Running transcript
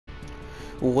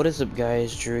What is up,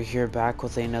 guys? Drew here, back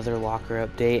with another locker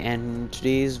update, and in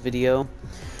today's video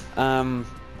I'm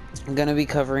gonna be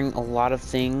covering a lot of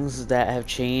things that have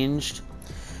changed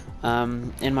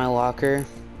in my locker.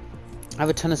 I have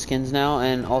a ton of skins now,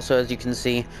 and also, as you can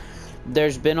see,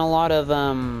 there's been a lot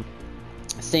of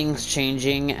things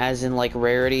changing, as in like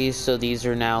rarities. So these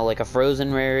are now like a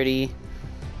frozen rarity,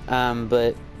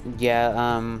 but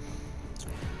yeah,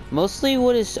 mostly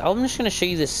I'm just going to show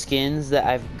you the skins that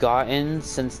I've gotten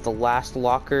since the last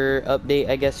locker update,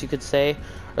 I guess you could say,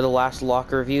 or the last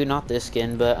locker review. Not this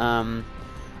skin, but I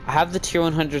have the tier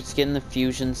 100 skin, the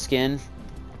fusion skin.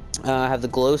 I have the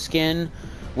glow skin,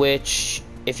 which,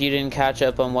 if you didn't catch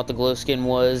up on what the glow skin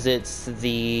was, it's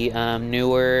the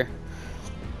newer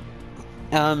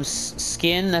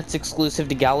skin that's exclusive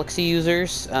to Galaxy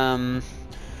users.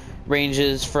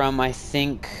 Ranges from, I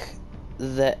think,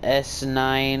 the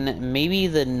S9, maybe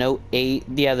the Note 8,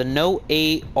 yeah, the Note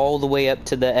 8 all the way up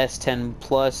to the S10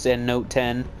 Plus and Note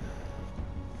 10.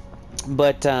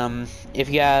 But if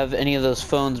you have any of those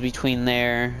phones between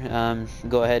there,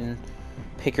 go ahead and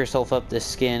pick yourself up this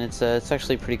skin. It's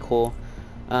actually pretty cool.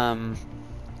 It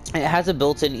has a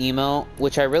built-in emote,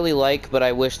 which I really like, but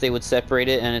I wish they would separate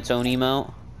it in its own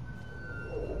emote,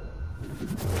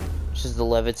 which is the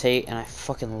levitate, and I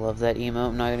fucking love that emote,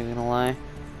 I'm not even gonna lie.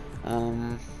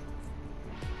 I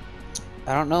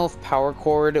don't know if power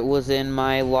cord was in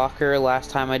my locker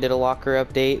last time I did a locker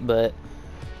update, but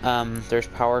there's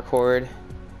power cord.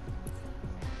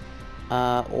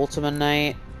 Ultima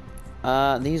Knight,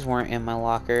 these weren't in my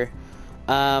locker.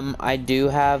 I do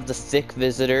have the thick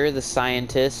visitor, the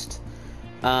scientist.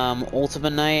 Ultima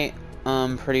Knight,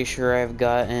 I'm pretty sure I've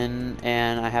gotten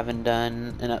and I haven't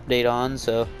done an update on,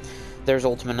 so there's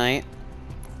Ultima Knight.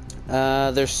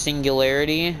 There's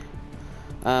Singularity.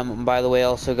 By the way, I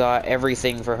also got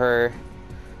everything for her.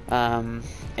 And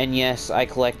yes, I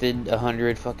collected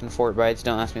 100 fucking Fort Bites,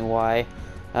 don't ask me why.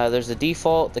 There's the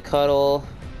Default, the Cuddle,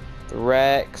 the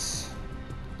Rex,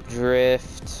 the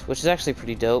Drift, which is actually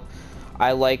pretty dope.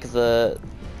 I like the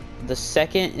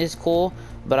second is cool,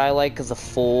 but I like the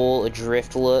full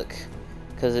Drift look,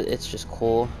 because it's just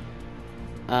cool.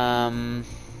 There's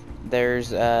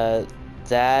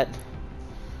that.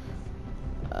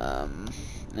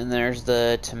 And there's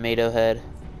the tomato head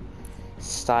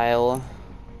style.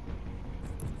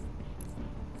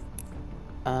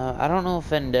 I don't know if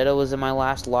Vendetta was in my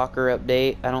last locker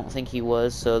update. I don't think he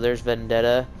was, so there's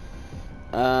Vendetta.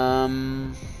 Let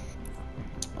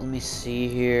me see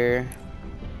here.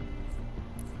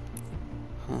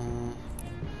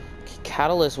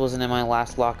 Catalyst wasn't in my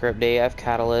last locker update. I have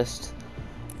Catalyst.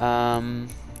 Let me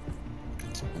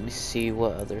see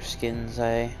what other skins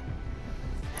I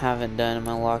haven't done in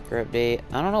my locker update.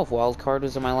 I don't know if Wildcard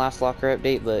was in my last locker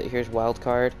update, but here's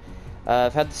Wildcard.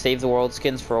 I've had the Save the World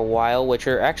skins for a while, which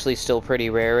are actually still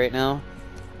pretty rare right now.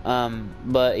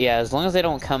 But yeah, as long as they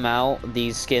don't come out,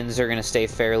 these skins are gonna stay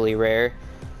fairly rare.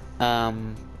 Yeah,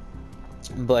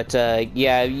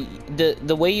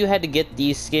 the way you had to get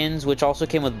these skins, which also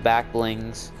came with back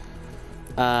blings.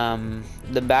 The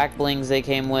back blings they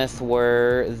came with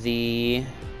were the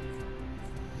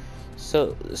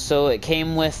So it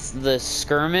came with the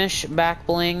skirmish back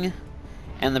bling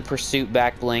and the pursuit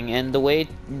back bling, and the way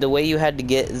you had to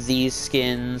get these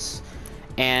skins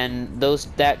and those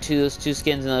two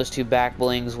skins and those two back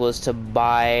blings was to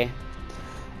buy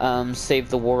Save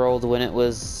the World when it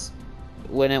was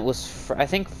I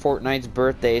think Fortnite's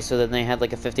birthday, so then they had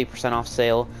like a 50% off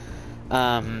sale.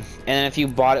 And if you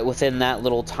bought it within that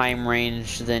little time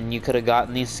range, then you could have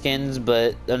gotten these skins,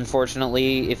 but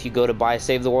unfortunately, if you go to buy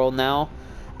Save the World now,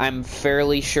 I'm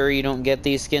fairly sure you don't get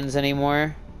these skins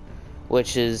anymore,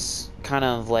 which is kind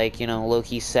of like, you know,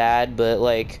 low-key sad, but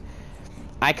like,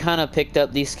 I kind of picked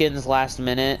up these skins last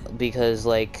minute because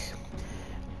like,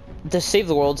 the Save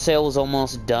the World sale was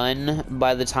almost done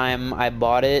by the time I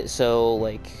bought it, so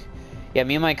like, yeah,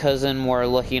 me and my cousin were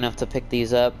lucky enough to pick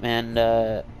these up, and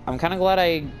I'm kind of glad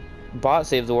I bought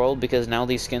Save the World, because now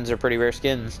these skins are pretty rare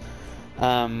skins.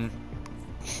 Oh,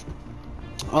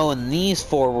 and these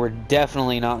four were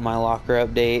definitely not in my locker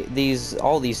update.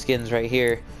 All these skins right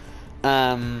here.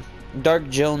 Dark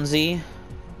Jonesy,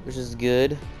 which is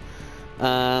good.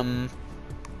 Sorry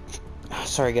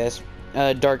guys.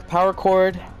 Dark Power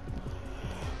Cord.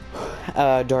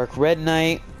 Dark Red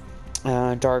Knight.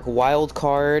 Dark Wild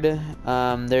Card.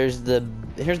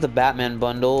 Here's the Batman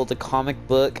bundle, the comic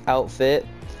book outfit,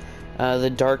 the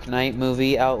Dark Knight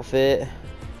movie outfit,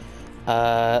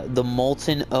 the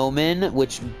Molten Omen,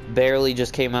 which barely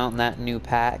just came out in that new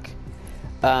pack,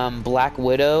 Black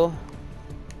Widow,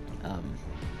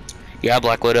 yeah,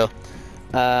 Black Widow,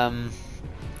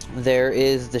 There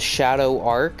is the Shadow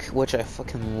Arc, which I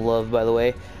fucking love, by the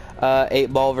way.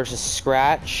 8-Ball versus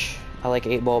Scratch. I like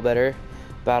 8-Ball better.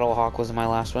 Battlehawk was my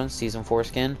last one, Season 4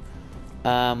 skin.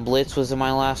 Blitz was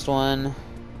my last one.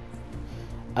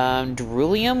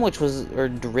 Drillium,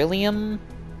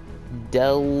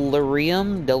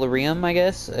 Delirium, I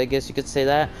guess you could say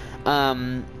that.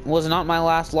 Was not my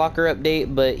last locker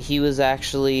update, but he was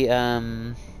actually,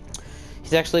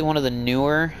 he's actually one of the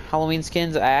newer Halloween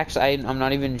skins. I'm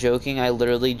not even joking, I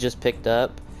literally just picked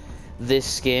up this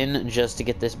skin just to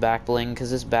get this back bling,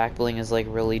 because this back bling is, like,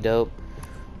 really dope.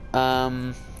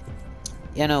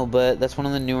 Yeah, no, but that's one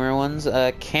of the newer ones.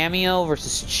 Cameo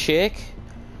versus Chick.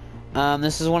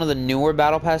 This is one of the newer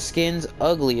Battle Pass skins.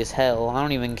 Ugly as hell. I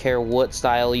don't even care what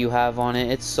style you have on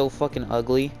it. It's so fucking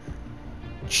ugly.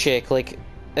 Chick, like,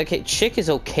 okay, Chick is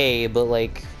okay, but,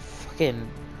 like, fucking,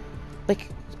 like,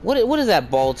 what is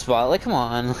that bald spot? Like, come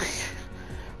on.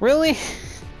 Really?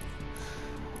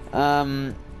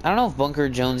 I don't know if Bunker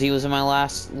Jonesy was in my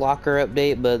last locker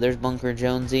update, but there's Bunker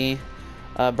Jonesy.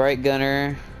 Bright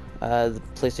Gunner, the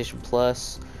PlayStation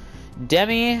Plus.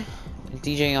 Demi,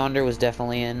 DJ Yonder was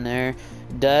definitely in there.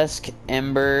 Dusk,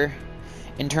 Ember.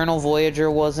 Internal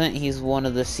Voyager wasn't. He's one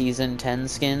of the Season 10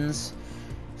 skins.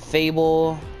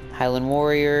 Fable, Highland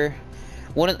Warrior.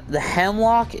 The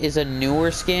Hemlock is a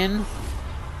newer skin,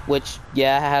 which,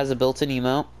 yeah, has a built-in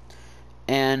emote.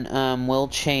 And, will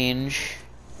change.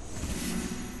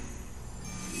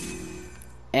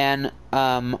 And,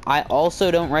 I also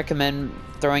don't recommend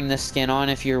throwing this skin on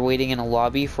if you're waiting in a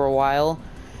lobby for a while,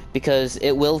 because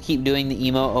it will keep doing the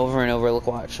emote over and over. Look,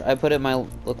 watch. I put it in my...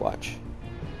 Look, watch.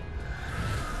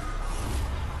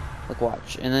 Look,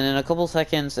 watch. And then in a couple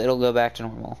seconds, it'll go back to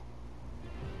normal.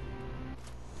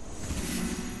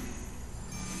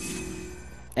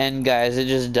 And, guys, it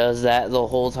just does that the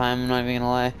whole time, I'm not even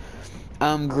gonna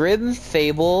lie. Grim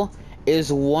Fable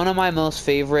is one of my most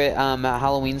favorite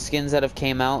Halloween skins that have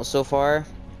came out so far.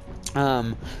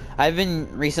 I've been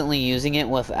recently using it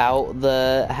without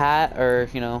the hat, or,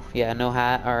 you know, yeah, no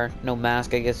hat, or no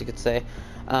mask, I guess you could say.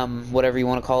 Whatever you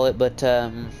want to call it, but,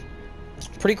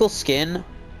 pretty cool skin.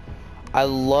 I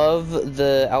love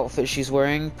the outfit she's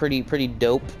wearing, pretty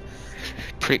dope.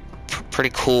 Pretty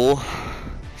cool,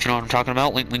 if you know what I'm talking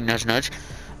about, wink wink nudge nudge.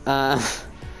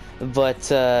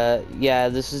 But, yeah,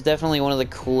 this is definitely one of the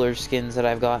cooler skins that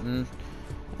I've gotten.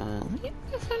 Let me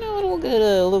find a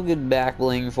little good back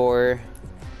bling for her.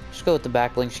 Just go with the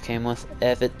back bling she came with.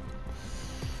 F it.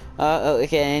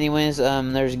 Okay, anyways,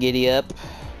 there's Giddy Up.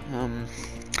 I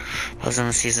was in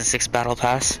the Season 6 Battle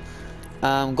Pass.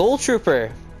 Gold Trooper.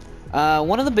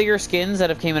 One of the bigger skins that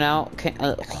have came out...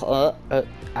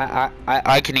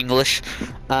 I can English.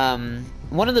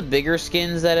 One of the bigger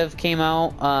skins that have came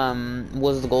out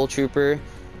was the Gold Trooper.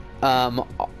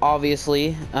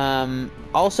 Obviously.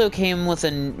 Also came with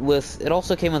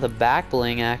a back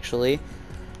bling, actually.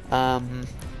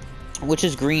 Which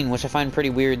is green, which I find pretty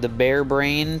weird. The bare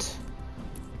brained,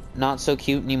 not so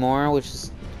cute anymore, which is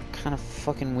kind of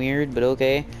fucking weird, but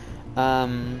okay.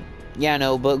 Yeah,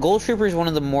 no, but Gold Trooper is one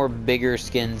of the more bigger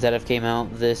skins that have came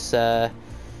out this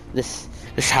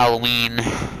Halloween.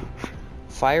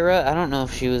 Fyra, I don't know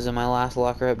if she was in my last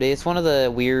locker update. It's one of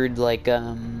the weird, like,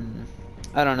 I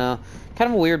don't know,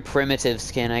 kind of a weird primitive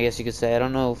skin, I guess you could say.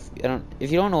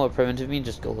 If you don't know what primitive means,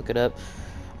 just go look it up.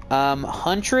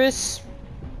 Huntress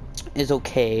is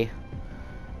okay.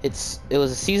 It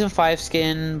was a Season 5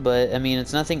 skin, but, I mean,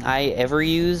 it's nothing I ever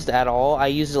used at all. I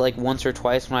used it, like, once or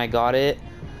twice when I got it,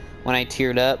 when I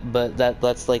tiered up, but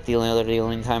that's, like, the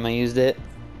only time I used it.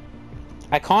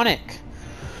 Iconic.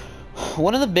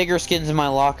 One of the bigger skins in my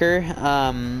locker,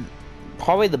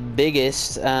 probably the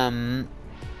biggest,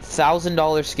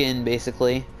 $1,000 skin,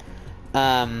 basically.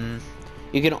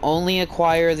 You can only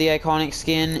acquire the Iconic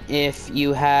skin if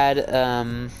you had,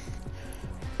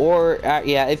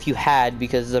 yeah, if you had,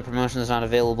 because the promotion is not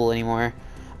available anymore.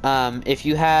 If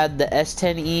you had the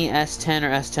S10E, S10,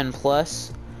 or S10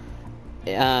 Plus,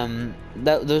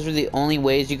 those are the only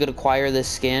ways you could acquire this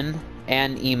skin,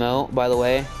 and emote, by the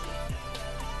way.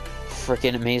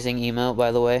 Freaking amazing emote,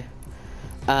 by the way.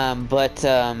 Yeah,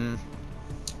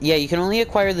 you can only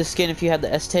acquire the skin if you had the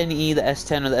S10E, the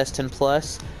S10, or the S10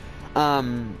 Plus.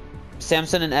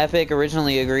 Samsung and Epic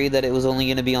originally agreed that it was only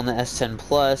going to be on the S10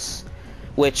 Plus,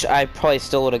 which I probably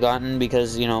still would have gotten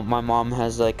because, you know, my mom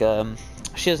has, like,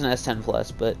 she has an S10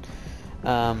 Plus, but,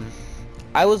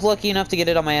 I was lucky enough to get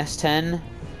it on my S10,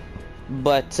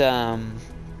 but,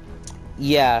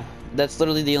 yeah, that's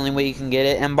literally the only way you can get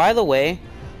it. And by the way,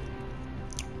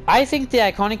 I think the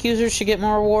Iconic users should get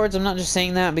more rewards. I'm not just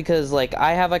saying that because, like,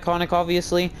 I have Iconic,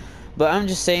 obviously, But I'm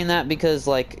just saying that because,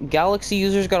 like, Galaxy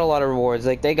users got a lot of rewards.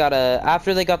 Like, they got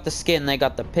after they got the skin, they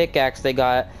got the pickaxe, they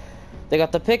got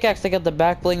the pickaxe, they got the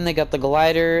back bling, they got the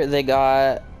glider, and they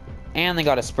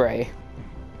got a spray.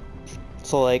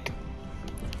 So, like,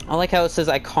 I like how it says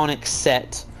iconic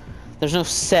set. There's no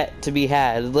set to be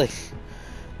had. Like,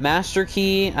 Master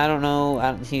Key, I don't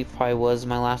know, he probably was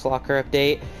my last locker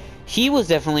update. He was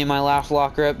definitely my last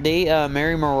locker update.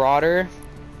 Mary Marauder.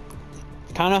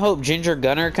 Kind of hope Ginger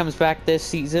Gunner comes back this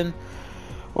season.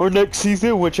 Or next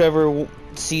season, whichever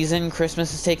season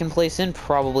Christmas is taking place in.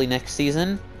 Probably next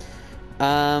season.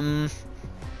 Neo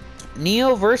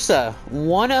Versa.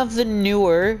 One of the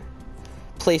newer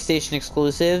PlayStation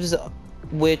exclusives,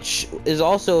 which is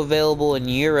also available in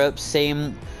Europe.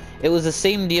 It was the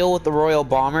same deal with the Royal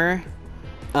Bomber.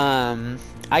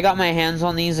 I got my hands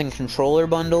on these in controller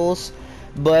bundles,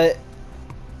 but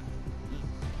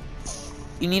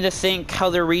you need to think how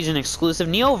they're region exclusive.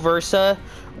 Neo Versa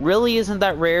really isn't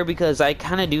that rare because I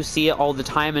kind of do see it all the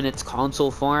time in its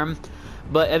console form.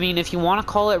 But, I mean, if you want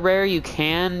to call it rare, you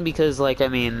can, because, like, I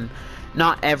mean,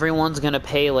 not everyone's going to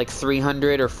pay, like,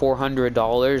 $300 or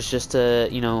 $400 just to,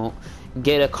 you know,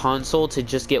 get a console to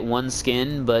just get one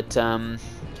skin. But,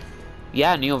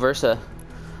 yeah, Neo Versa.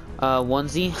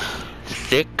 Onesie.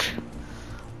 Sick.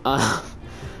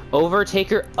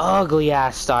 Overtaker, ugly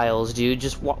ass styles, dude.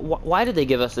 Just why did they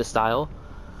give us this style?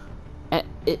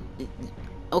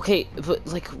 Okay, but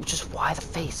like, just why the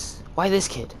face? Why this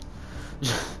kid?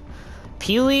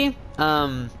 Peely,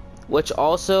 which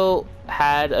also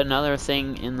had another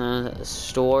thing in the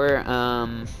store,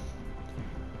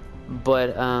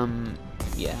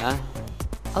 yeah,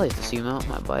 I like to see him out.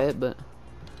 Might buy it, but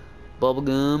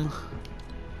bubblegum.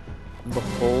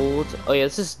 Behold. Oh yeah,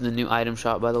 this is the new item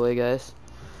shop, by the way, guys.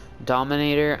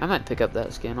 Dominator. I might pick up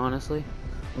that skin, honestly.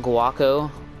 Guaco.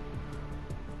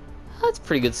 That's a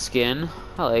pretty good skin.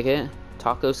 I like it.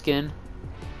 Taco skin.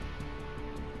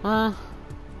 It's a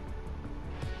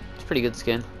pretty good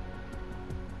skin.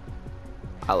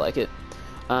 I like it.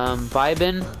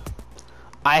 Vibin.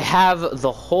 I have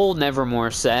the whole Nevermore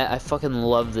set. I fucking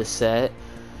love this set.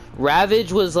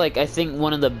 Ravage was, like, I think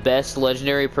one of the best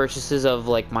legendary purchases of,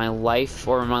 like, my life,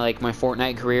 or my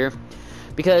Fortnite career,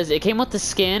 because it came with the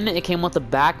skin, it came with the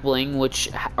back bling, which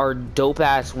are dope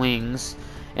ass wings,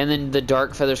 and then the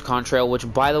Dark Feathers contrail,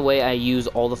 which, by the way, I use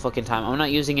all the fucking time. I'm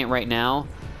not using it right now.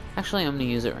 Actually, I'm gonna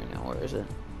use it right now. Where is it?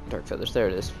 Dark Feathers. There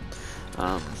it is.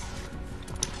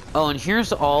 Oh, and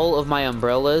here's all of my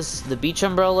umbrellas. The Beach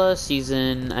Umbrella,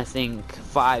 season, I think,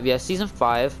 5. Yeah, season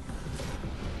 5.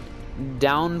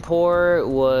 Downpour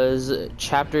was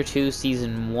Chapter 2,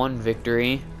 Season 1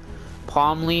 victory.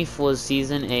 Palm Leaf was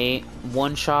Season 8.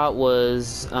 One Shot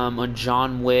was a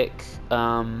John Wick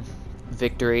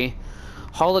victory.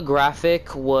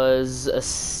 Holographic was a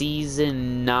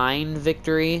Season 9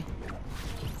 victory.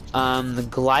 The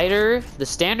glider, the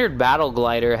standard battle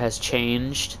glider has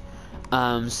changed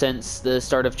since the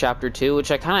start of Chapter 2,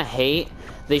 which I kind of hate.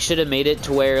 They should have made it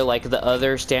to where, like, the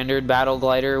other standard battle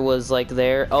glider was, like,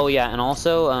 there. Oh yeah, and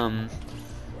also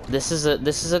this is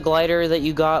a glider that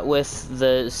you got with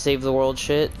the Save the World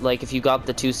shit. Like, if you got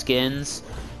the 2 skins,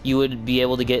 you would be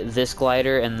able to get this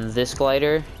glider and this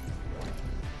glider.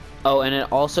 Oh, and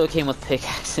it also came with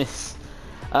pickaxes.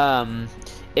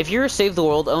 If you're a Save the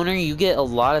World owner, you get a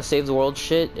lot of Save the World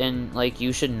shit, and, like,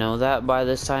 you should know that by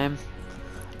this time.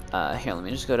 Here, let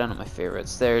me just go down to my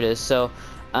favorites. There it is. So,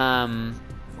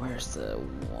 where's the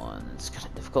one? It's kind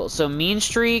of difficult. So, Mean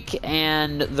Streak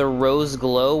and the Rose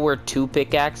Glow were 2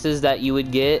 pickaxes that you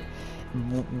would get.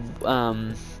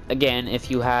 Again, if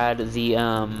you had the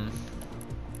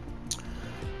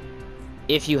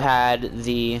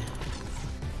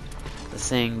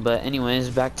thing. But anyways,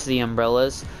 back to the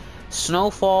umbrellas.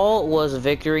 Snowfall was a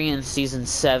victory in Season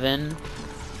 7.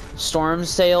 Storm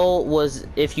Sail was,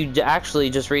 if you actually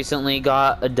just recently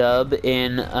got a dub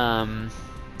in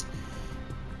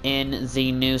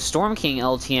the new Storm King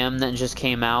LTM that just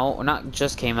came out, or not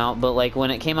just came out, but like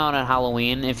when it came out on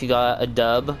Halloween, if you got a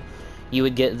dub, you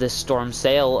would get this Storm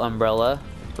Sail umbrella,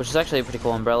 which is actually a pretty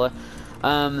cool umbrella.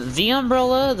 The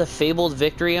umbrella, the Fabled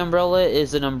Victory umbrella,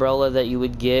 is an umbrella that you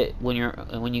would get when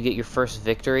you get your first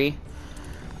victory,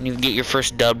 when you get your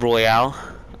first dub royale.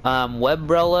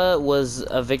 Webbrella was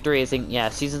a victory, I think, yeah,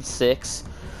 Season 6.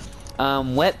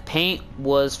 Wet Paint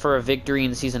was for a victory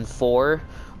in Season 4,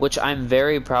 which I'm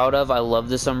very proud of. I love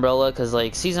this umbrella, because,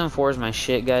 like, Season 4 is my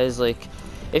shit, guys. Like,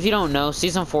 if you don't know,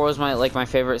 Season 4 was my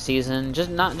favorite season.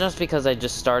 Not just because I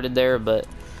just started there, but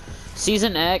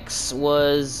Season X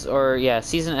was,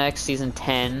 Season X, Season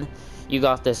 10, you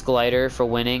got this glider for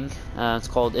winning.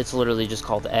 It's literally just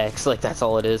called X, like, that's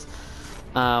all it is.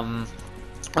 Oh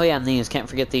yeah, and these, can't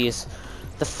forget these.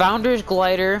 The Founder's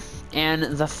Glider and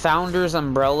the Founder's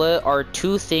Umbrella are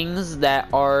two things that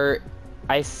are,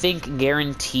 I think,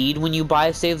 guaranteed when you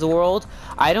buy Save the World.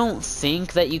 I don't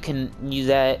think that you can use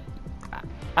that.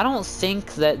 I don't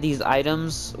think that these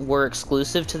items were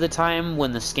exclusive to the time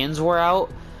when the skins were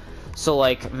out. So,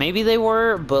 like, maybe they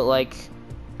were, but, like,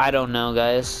 I don't know,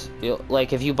 guys.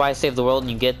 Like, if you buy Save the World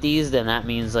and you get these, then that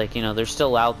means, like, you know, they're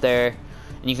still out there.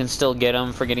 And you can still get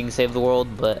them for getting Save the World,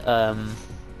 but,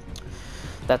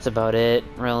 that's about it,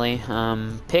 really.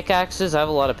 Pickaxes, I have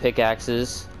a lot of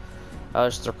pickaxes. I'll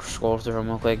just scroll through them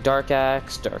real quick. Dark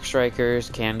Axe, Dark Strikers,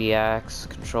 Candy Axe,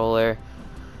 Controller,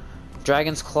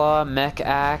 Dragon's Claw, Mech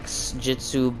Axe,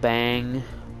 Jitsu Bang,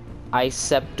 Ice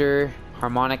Scepter,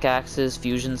 Harmonic Axes,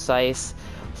 Fusion Scythe,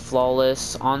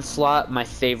 Flawless, Onslaught, my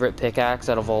favorite pickaxe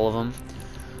out of all of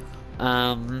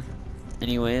them.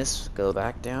 Anyways, go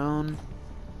back down.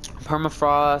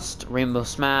 Permafrost, Rainbow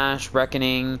Smash,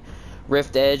 Reckoning,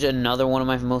 Rift Edge, another one of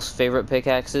my most favorite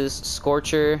pickaxes,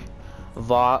 Scorcher,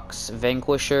 Vox,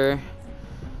 Vanquisher,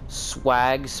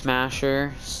 Swag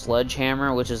Smasher,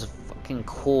 Sledgehammer, which is a fucking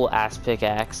cool ass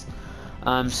pickaxe,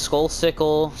 Skull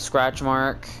Sickle, Scratch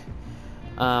Mark,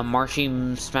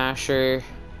 Marshy Smasher,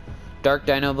 Dark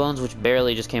Dino Bones, which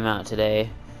barely just came out today,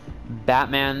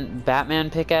 Batman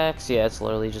pickaxe, yeah, it's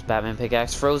literally just Batman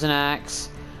pickaxe, Frozen Axe,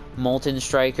 Molten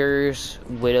Strikers,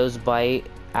 Widow's Bite,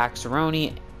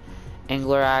 Axeroni,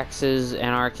 Angler Axes,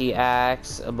 Anarchy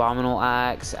Axe, Abominable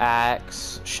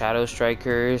Axe, Shadow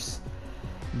Strikers,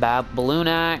 Balloon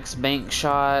Axe, Bank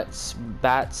Shots,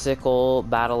 Bat Sickle,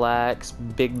 Battle Axe,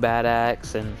 Big Bad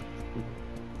Axe, and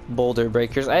Boulder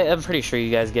Breakers. I'm pretty sure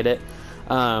you guys get it.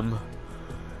 You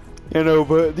know,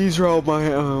 but these are all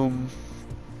my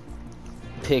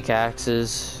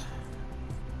pickaxes.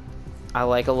 I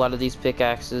like a lot of these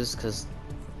pickaxes because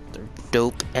they're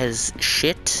dope as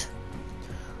shit.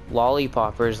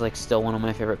 Lollipopper is like still one of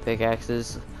my favorite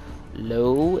pickaxes.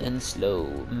 Low and Slow,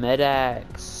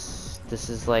 Medaxe. This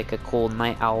is like a cool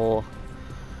Night Owl.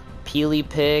 Peely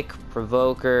Pick,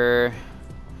 Provoker,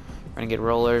 Renegade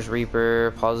Rollers,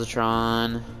 Reaper,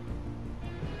 Positron.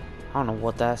 I don't know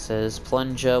what that says.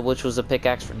 Plunja, which was a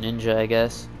pickaxe for Ninja, I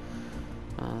guess.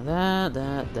 That.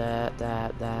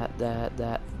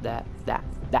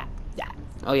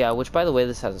 Oh yeah, which by the way,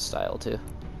 this has a style too.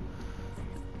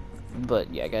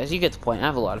 But yeah, guys, you get the point. I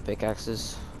have a lot of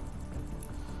pickaxes.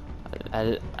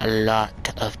 A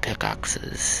lot of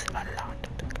pickaxes. A lot.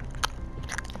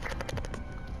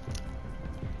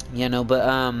 You know, but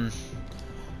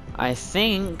I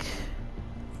think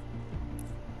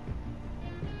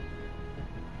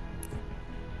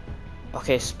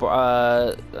okay,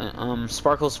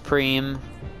 Sparkle Supreme,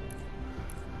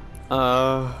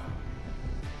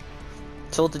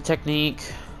 Tilted Technique,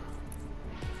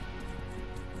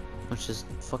 which is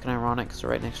fucking ironic because they're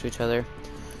right next to each other,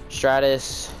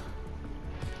 Stratus,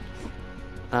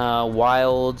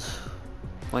 Wild,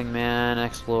 Wingman,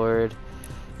 Explored,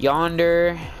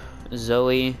 Yonder,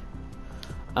 Zoe,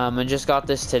 I just got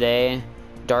this today,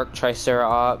 Dark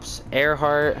Triceratops,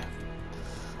 Earhart,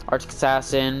 Arctic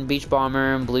Assassin, Beach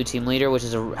Bomber, Blue Team Leader, which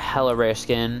is a hella rare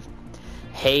skin,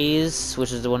 Haze,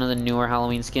 which is one of the newer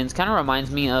Halloween skins, kind of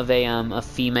reminds me of a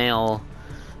female,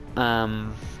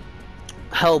 Hellboy,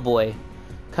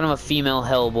 kind of a female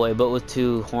Hellboy, but with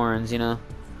two horns, you know.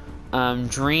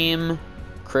 Dream,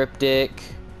 Cryptic,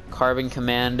 Carbon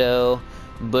Commando,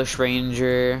 Bush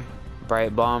Ranger,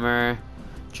 Bright Bomber,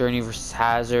 Journey vs.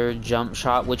 Hazard, Jump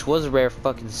Shot, which was a rare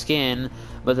fucking skin,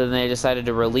 but then they decided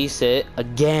to release it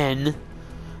again.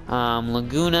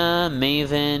 Laguna,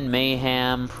 Maven,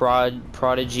 Mayhem,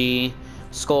 Prodigy,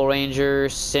 Skull Ranger,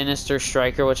 Sinister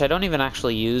Striker, which I don't even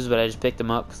actually use, but I just picked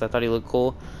him up because I thought he looked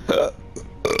cool.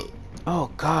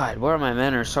 Oh god, where are my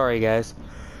manners? Sorry guys.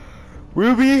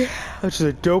 Ruby, which is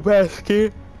a dope ass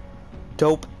skin.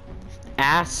 Dope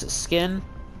ass skin.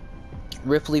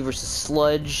 Ripley versus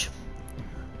Sludge.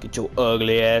 Get your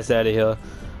ugly ass out of here.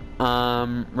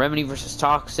 Remedy versus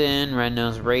Toxin,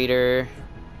 Red-Nosed Raider.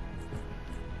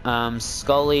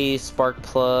 Scully,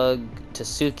 Sparkplug,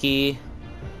 Tasuki.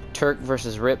 Turk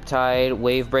versus Riptide,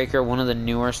 Wavebreaker, one of the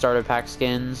newer starter pack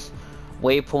skins.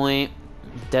 Waypoint,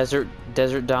 Desert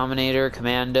Dominator,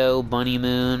 Commando, Bunny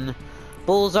Moon,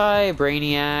 Bullseye,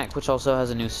 Brainiac, which also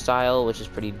has a new style, which is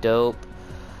pretty dope.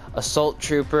 Assault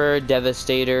Trooper,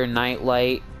 Devastator,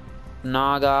 Nightlight,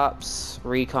 Nogops,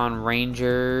 Recon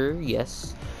Ranger,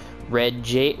 yes. Red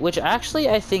Jade, which actually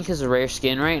I think is a rare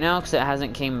skin right now because it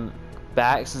hasn't came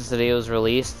back since the day it was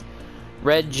released.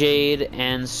 Red Jade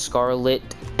and Scarlet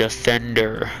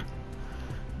Defender.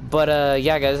 But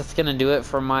yeah, guys, that's gonna do it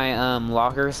for my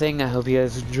locker thing. I hope you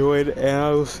guys enjoyed, and I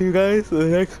will see you guys in the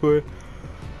next one.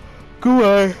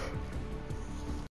 Goodbye.